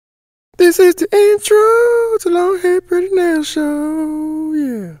This is the intro to Long Hair Pretty Nail Show,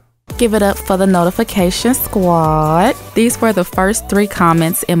 yeah. Give it up for the notification squad. These were the first 3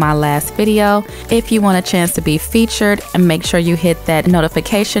 comments in my last video. If you want a chance to be featured, make sure you hit that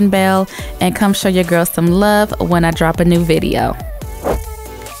notification bell and come show your girl some love when I drop a new video.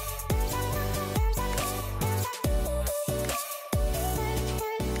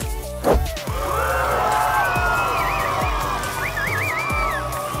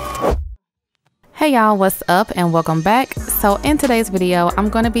 Hey y'all, what's up and welcome back. So in today's video, I'm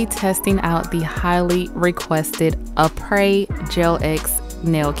going to be testing out the highly requested Apres Gel X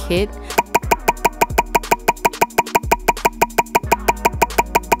nail kit.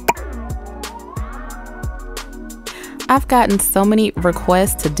 I've gotten so many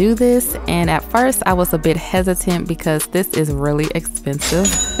requests to do this, and at first I was a bit hesitant because this is really expensive.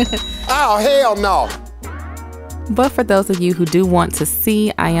 Oh, hell no! But for those of you who do want to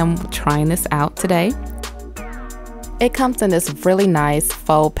see, I am trying this out today. It comes in this really nice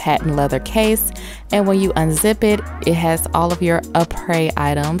faux patent leather case, and when you unzip it, it has all of your Apres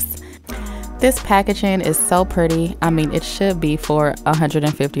items. This packaging is so pretty. I mean, it should be for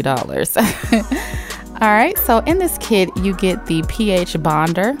 $150. Alright, so in this kit, you get the pH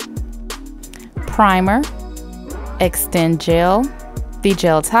bonder, primer, extend gel, the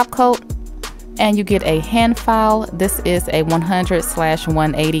gel top coat, and you get a hand file. This is a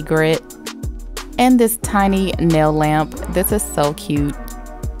 100/180 grit, and this tiny nail lamp. This is so cute.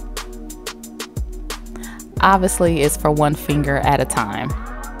 Obviously it's for 1 finger at a time.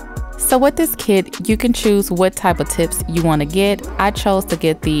 So with this kit, you can choose what type of tips you want to get. I chose to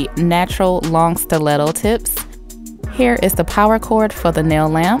get the natural long stiletto tips. Here is the power cord for the nail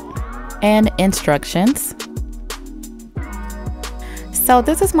lamp and instructions. So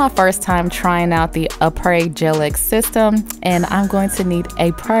this is my first time trying out the Apres Gel X system, and I'm going to need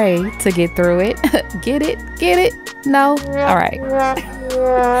a pray to get through it. Get it? Get it? No? All right.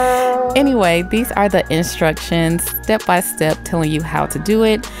 Anyway, these are the instructions, step by step, telling you how to do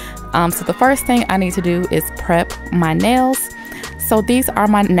it. So the first thing I need to do is prep my nails. So these are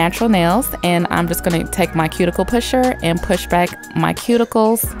my natural nails, and I'm just going to take my cuticle pusher and push back my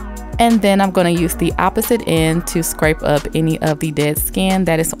cuticles. And then I'm going to use the opposite end to scrape up any of the dead skin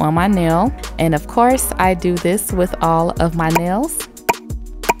that is on my nail. And of course, I do this with all of my nails.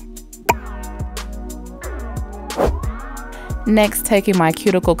 Next, taking my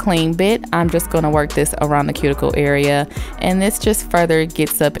cuticle clean bit, I'm just going to work this around the cuticle area. And this just further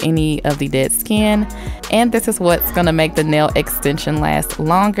gets up any of the dead skin. And this is what's going to make the nail extension last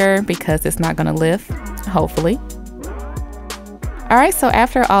longer because it's not going to lift, hopefully. Alright, so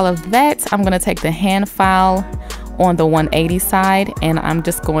after all of that, I'm going to take the hand file on the 180 side, and I'm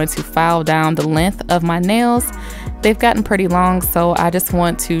just going to file down the length of my nails. They've gotten pretty long, so I just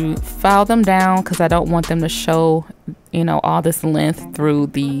want to file them down because I don't want them to show, you know, all this length through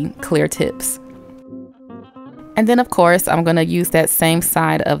the clear tips. And then of course, I'm going to use that same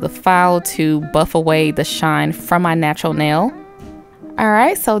side of the file to buff away the shine from my natural nail.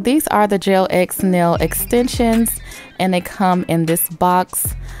 Alright, so these are the Gel X nail extensions, and they come in this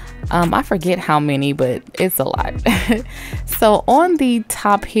box. I forget how many, but it's a lot. So on the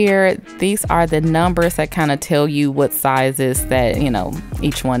top here, these are the numbers that kind of tell you what sizes that, you know,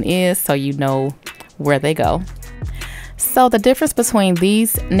 each one is, so you know where they go. So the difference between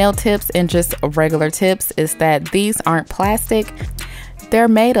these nail tips and just regular tips is that these aren't plastic. They're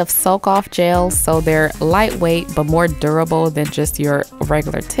made of soak-off gel, so they're lightweight but more durable than just your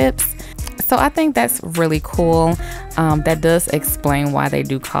regular tips. So I think that's really cool. That does explain why they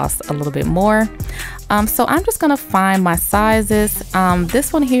do cost a little bit more. So I'm just gonna find my sizes.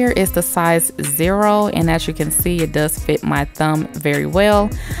 This one here is the size 0, and as you can see, it does fit my thumb very well.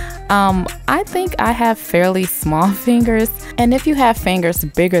 I think I have fairly small fingers, and if you have fingers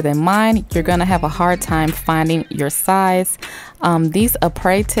bigger than mine, you're gonna have a hard time finding your size. These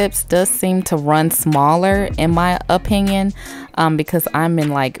Apres tips does seem to run smaller in my opinion, because I'm in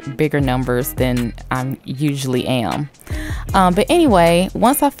like bigger numbers than I usually am. But anyway,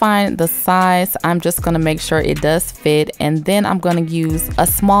 once I find the size, I'm just gonna make sure it does fit, and then I'm gonna use a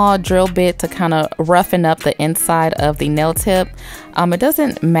small drill bit to kind of roughen up the inside of the nail tip. It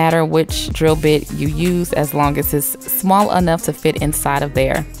doesn't matter which drill bit you use as long as it's small enough to fit inside of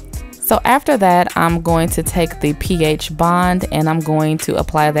there. So after that, I'm going to take the pH bond and I'm going to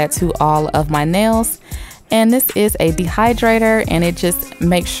apply that to all of my nails. And this is a dehydrator, and it just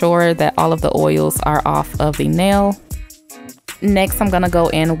makes sure that all of the oils are off of the nail. Next, I'm gonna go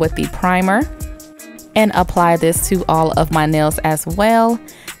in with the primer and apply this to all of my nails as well.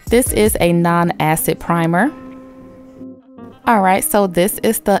 This is a non-acid primer. All right, so this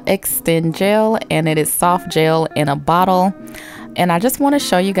is the Extend Gel, and it is soft gel in a bottle. And I just want to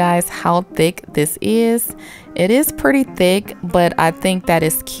show you guys how thick this is. It is pretty thick, but I think that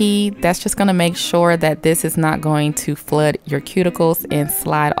is key. That's just going to make sure that this is not going to flood your cuticles and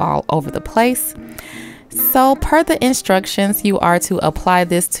slide all over the place. So per the instructions, you are to apply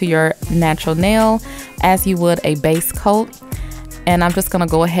this to your natural nail as you would a base coat. And I'm just going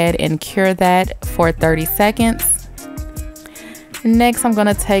to go ahead and cure that for 30 seconds. Next, I'm going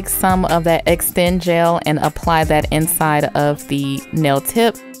to take some of that Extend Gel and apply that inside of the nail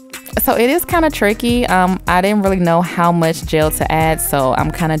tip. So it is kind of tricky. I didn't really know how much gel to add, so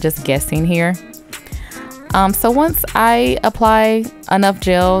I'm kind of just guessing here. So once I apply enough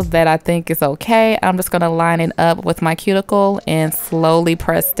gel that I think is okay, I'm just going to line it up with my cuticle and slowly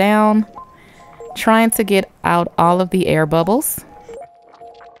press down, trying to get out all of the air bubbles.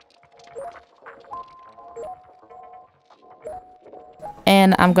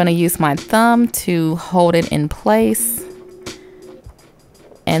 And I'm going to use my thumb to hold it in place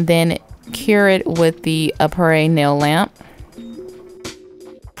and then cure it with the Apres nail lamp.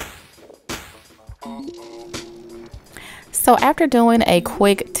 So after doing a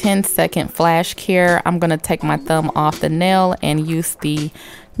quick 10-second flash cure, I'm going to take my thumb off the nail and use the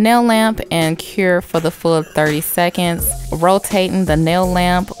nail lamp and cure for the full 30 seconds, rotating the nail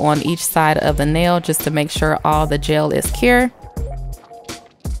lamp on each side of the nail just to make sure all the gel is cured.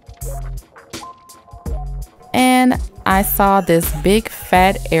 And I saw this big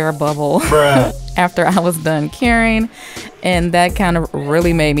fat air bubble after I was done curing, and that kind of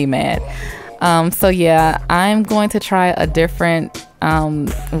really made me mad. So yeah, I'm going to try a different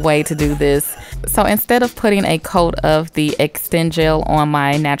way to do this. So instead of putting a coat of the Extend Gel on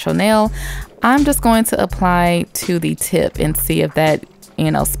my natural nail, I'm just going to apply to the tip and see if that,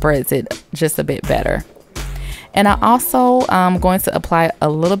 spreads it just a bit better. And I also am going to apply a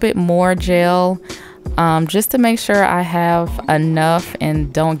little bit more gel just to make sure I have enough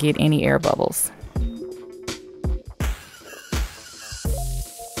and don't get any air bubbles.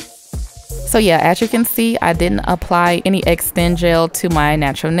 So yeah, as you can see, I didn't apply any Extend Gel to my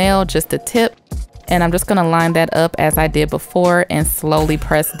natural nail, just the tip. And I'm just gonna line that up as I did before and slowly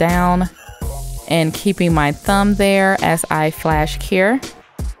press down and keeping my thumb there as I flash cure.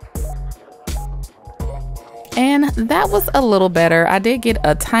 And that was a little better. I did get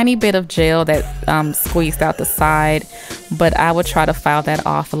a tiny bit of gel that squeezed out the side, but I would try to file that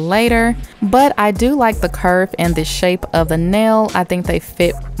off later. But I do like the curve and the shape of the nail. I think they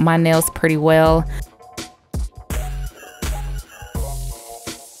fit my nails pretty well.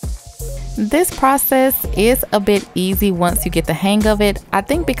 This process is a bit easy once you get the hang of it. I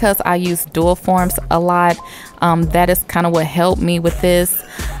think because I use dual forms a lot, that is kind of what helped me with this.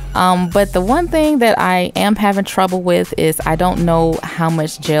 But the one thing that I am having trouble with is I don't know how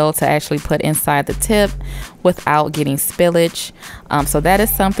much gel to actually put inside the tip without getting spillage. So that is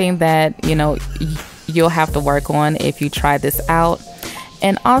something that, you'll have to work on if you try this out.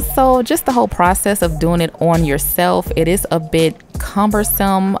 And also just the whole process of doing it on yourself, it is a bit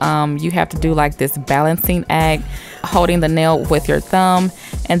cumbersome. You have to do like this balancing act, holding the nail with your thumb.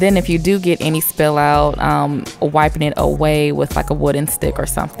 And then if you do get any spill out, wiping it away with like a wooden stick or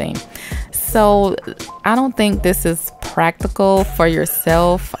something. So I don't think this is practical for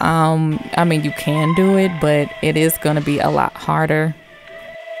yourself. I mean, you can do it, but it is going to be a lot harder.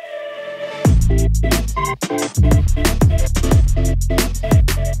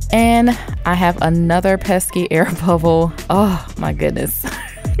 And I have another pesky air bubble. Oh my goodness.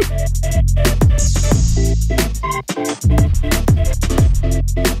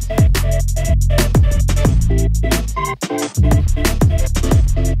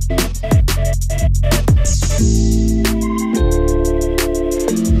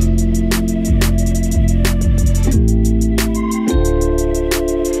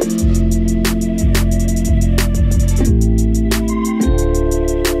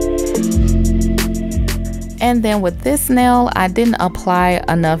 And then with this nail, I didn't apply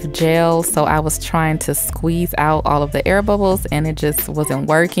enough gel, so I was trying to squeeze out all of the air bubbles and it just wasn't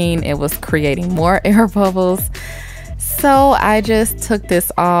working. It was creating more air bubbles. So I just took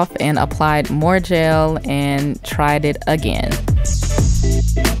this off and applied more gel and tried it again.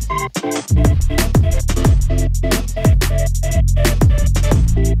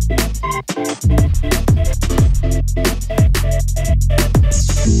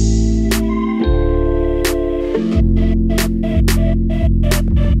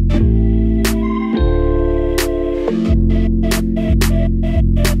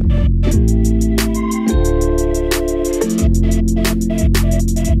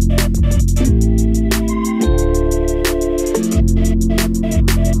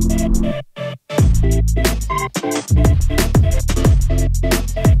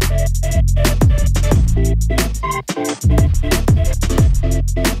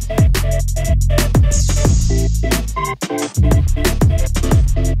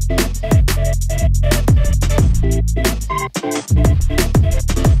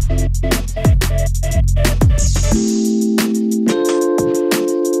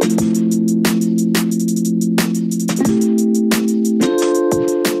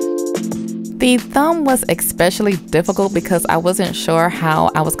 The thumb was especially difficult because I wasn't sure how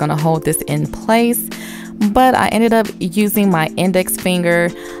I was going to hold this in place, but I ended up using my index finger,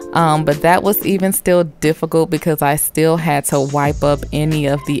 but that was even still difficult because I still had to wipe up any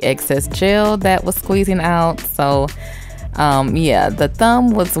of the excess gel that was squeezing out. So yeah, the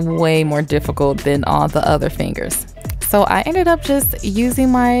thumb was way more difficult than all the other fingers. So I ended up just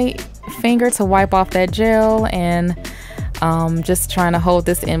using my finger to wipe off that gel and just trying to hold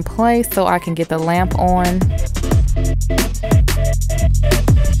this in place so I can get the lamp on.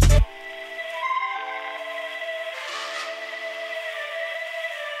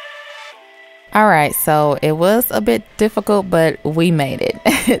 Alright, so it was a bit difficult, but we made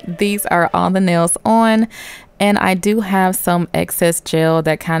it. These are all the nails on, and I do have some excess gel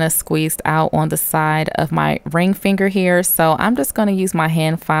that kind of squeezed out on the side of my ring finger here, so I'm just going to use my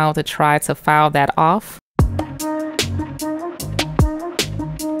hand file to try to file that off.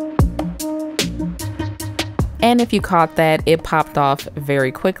 And if you caught that, it popped off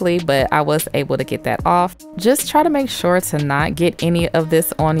very quickly, but I was able to get that off. Just try to make sure to not get any of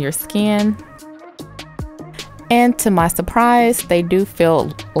this on your skin. And to my surprise, they do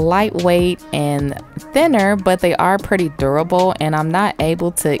feel lightweight and thinner, but they are pretty durable, and I'm not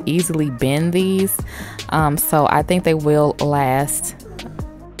able to easily bend these. So I think they will last.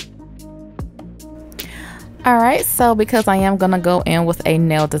 Alright, so because I am going to go in with a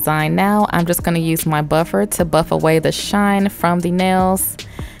nail design now, I'm just going to use my buffer to buff away the shine from the nails,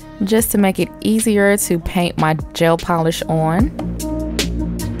 just to make it easier to paint my gel polish on.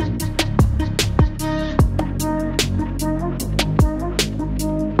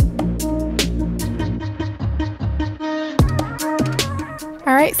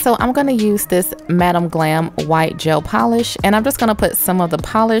 Alright, so I'm going to use this Madam Glam white gel polish, and I'm just going to put some of the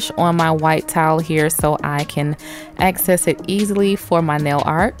polish on my white towel here so I can access it easily for my nail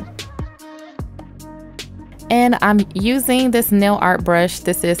art. And I'm using this nail art brush.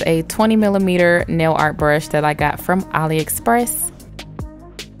 This is a 20mm nail art brush that I got from Aliexpress.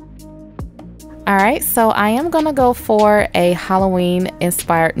 Alright, so I am going to go for a Halloween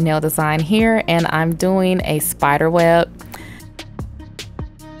inspired nail design here, and I'm doing a spider web.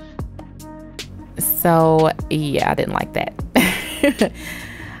 So yeah, I didn't like that.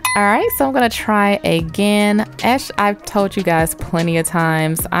 Alright, so I'm gonna try again. As I've told you guys plenty of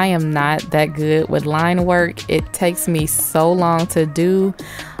times, I am not that good with line work. It takes me so long to do,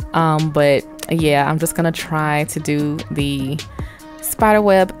 but yeah, I'm just gonna try to do the spider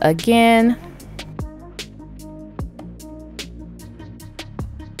web again.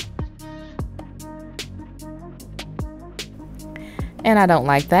 And I don't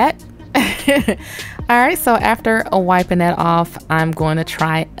like that. Alright, so after wiping that off, I'm going to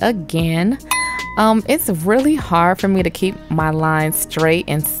try again. It's really hard for me to keep my lines straight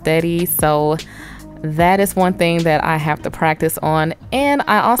and steady, so that is one thing that I have to practice on. And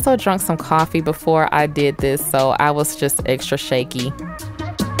I also drank some coffee before I did this, so I was just extra shaky.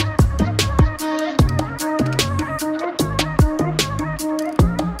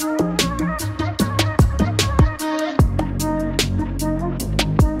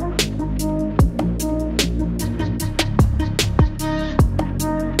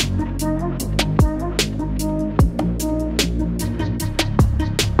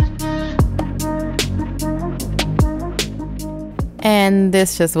 And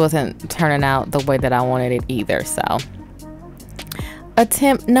this just wasn't turning out the way that I wanted it either, so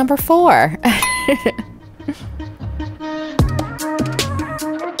attempt number 4.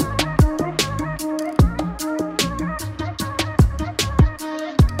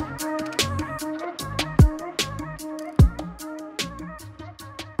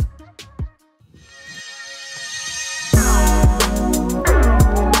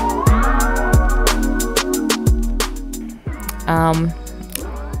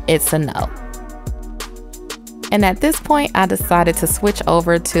 It's a no. And at this point, I decided to switch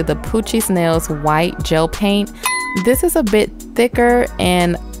over to the Poochie's Nails white gel paint. This is a bit thicker,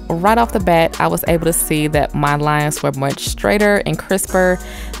 and right off the bat, I was able to see that my lines were much straighter and crisper.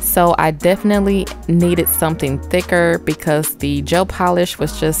 So I definitely needed something thicker because the gel polish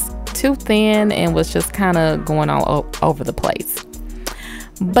was just too thin and was just kind of going all over the place.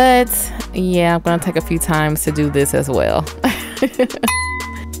 But yeah, I'm gonna take a few times to do this as well.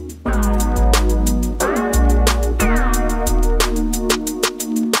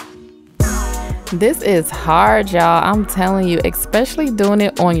 This is hard, y'all. I'm telling you, especially doing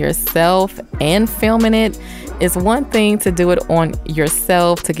it on yourself and filming it. It's one thing to do it on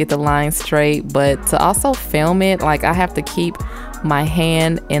yourself to get the line straight, but to also film it, like I have to keep my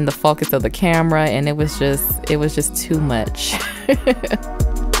hand in the focus of the camera, and it was just too much.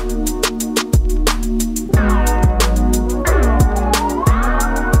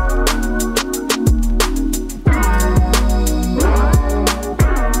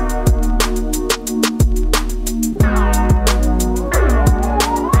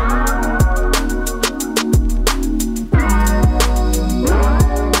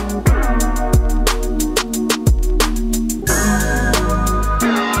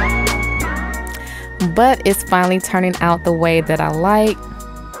 But it's finally turning out the way that I like.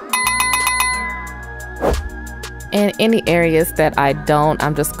 In any areas that I don't,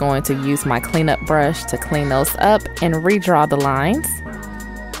 I'm just going to use my cleanup brush to clean those up and redraw the lines.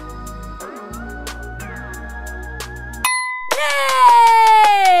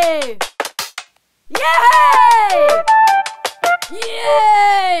 Yay! Yay!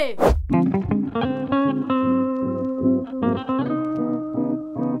 Yay!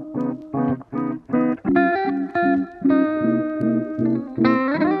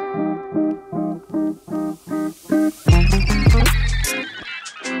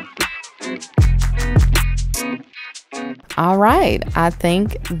 All right, I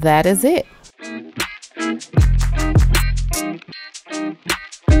think that is it.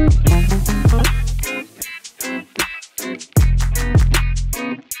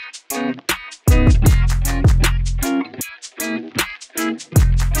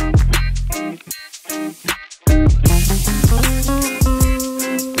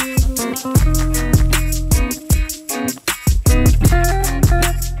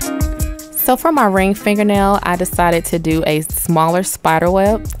 So for my ring fingernail, I decided to do a smaller spider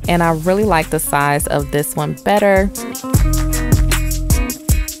web, and I really like the size of this one better.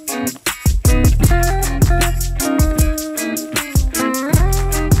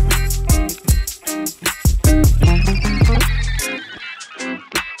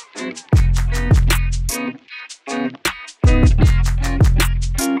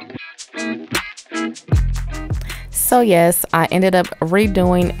 So yes, I ended up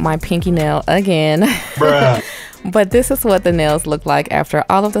redoing my pinky nail again. But this is what the nails look like after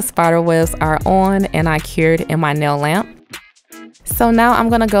all of the spider webs are on and I cured in my nail lamp. So now I'm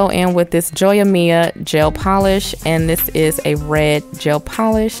gonna go in with this Joya Mia gel polish, and this is a red gel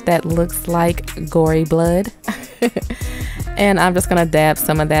polish that looks like gory blood. And I'm just gonna dab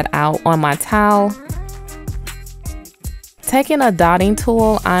some of that out on my towel. Taking a dotting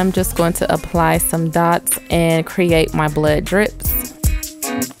tool, I'm just going to apply some dots and create my blood drips.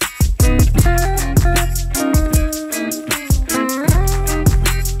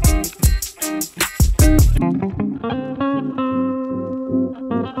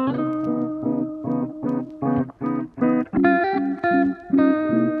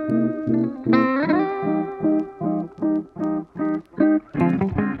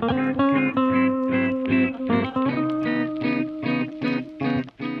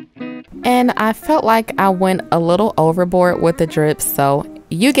 And I felt like I went a little overboard with the drips, so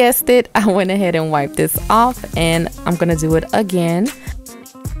you guessed it, I went ahead and wiped this off, and I'm gonna do it again.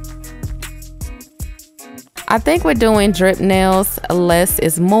 I think we're doing drip nails, less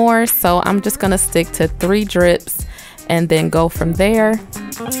is more, so I'm just gonna stick to 3 drips and then go from there.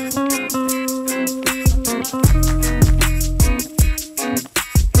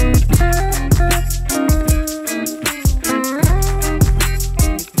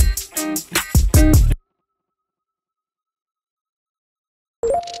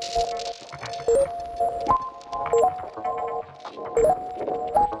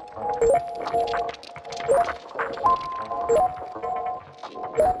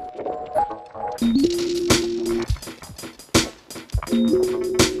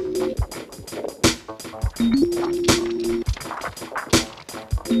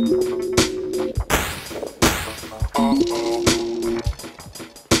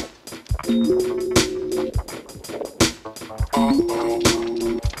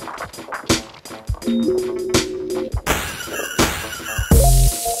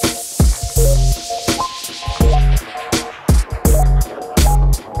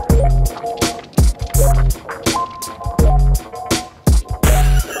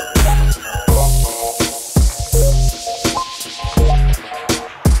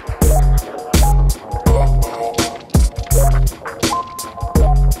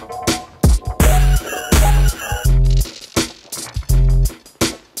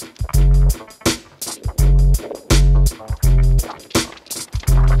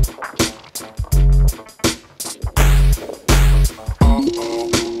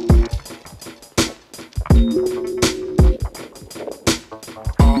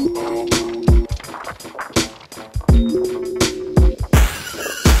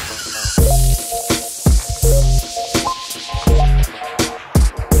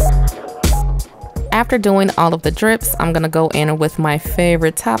 After doing all of the drips, I'm gonna go in with my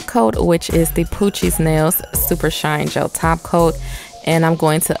favorite top coat, which is the Poochie's Nails Super Shine Gel Top Coat. And I'm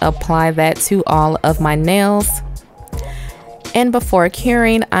going to apply that to all of my nails. And before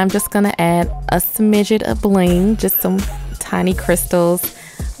curing, I'm just gonna add a smidget of bling, just some tiny crystals,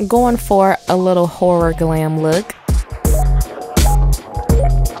 going for a little horror glam look.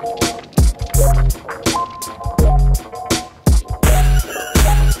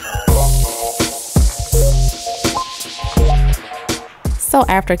 So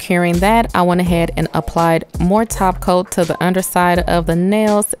after curing that, I went ahead and applied more top coat to the underside of the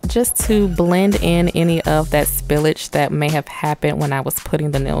nails just to blend in any of that spillage that may have happened when I was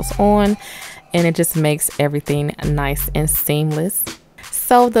putting the nails on, and it just makes everything nice and seamless.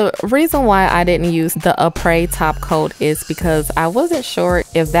 So the reason why I didn't use the Apres top coat is because I wasn't sure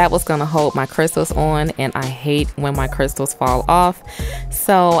if that was going to hold my crystals on, and I hate when my crystals fall off.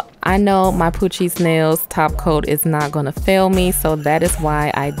 So I know my Poochie's Nails top coat is not going to fail me, so that is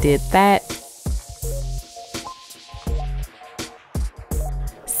why I did that.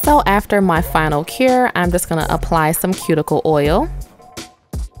 So after my final cure, I'm just going to apply some cuticle oil.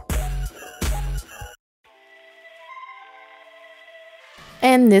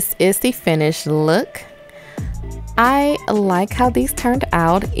 And this is the finished look. I like how these turned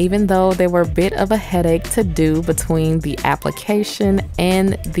out, even though they were a bit of a headache to do between the application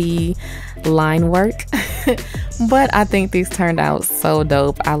and the line work. But I think these turned out so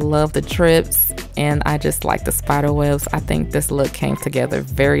dope. I love the drips and I just like the spider webs. I think this look came together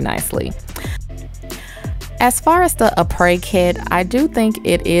very nicely. As far as the Apres kit, I do think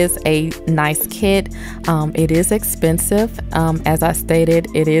it is a nice kit. It is expensive. As I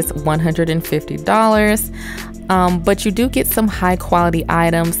stated, it is $150. But you do get some high quality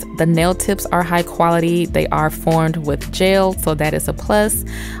items. The nail tips are high quality. They are formed with gel, so that is a plus.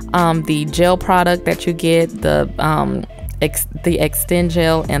 The gel product that you get, the extend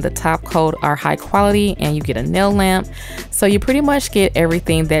gel and the top coat are high quality, and you get a nail lamp. So you pretty much get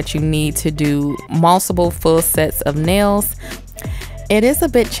everything that you need to do multiple full sets of nails. It is a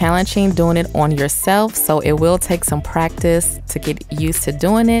bit challenging doing it on yourself, so it will take some practice to get used to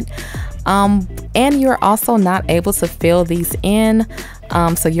doing it. And you're also not able to fill these in,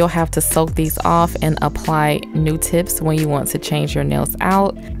 so you'll have to soak these off and apply new tips when you want to change your nails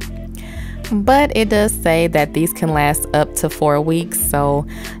out. But it does say that these can last up to 4 weeks, so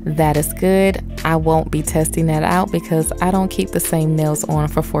that is good. I won't be testing that out because I don't keep the same nails on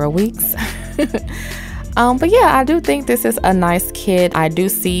for 4 weeks. But yeah, I do think this is a nice kit. I do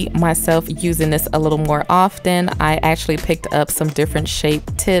see myself using this a little more often. I actually picked up some different shape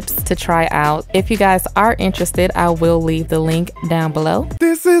tips to try out. If you guys are interested, I will leave the link down below.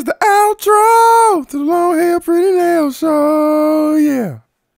 This is the outro to the Long Hair Pretty Nail Show, yeah.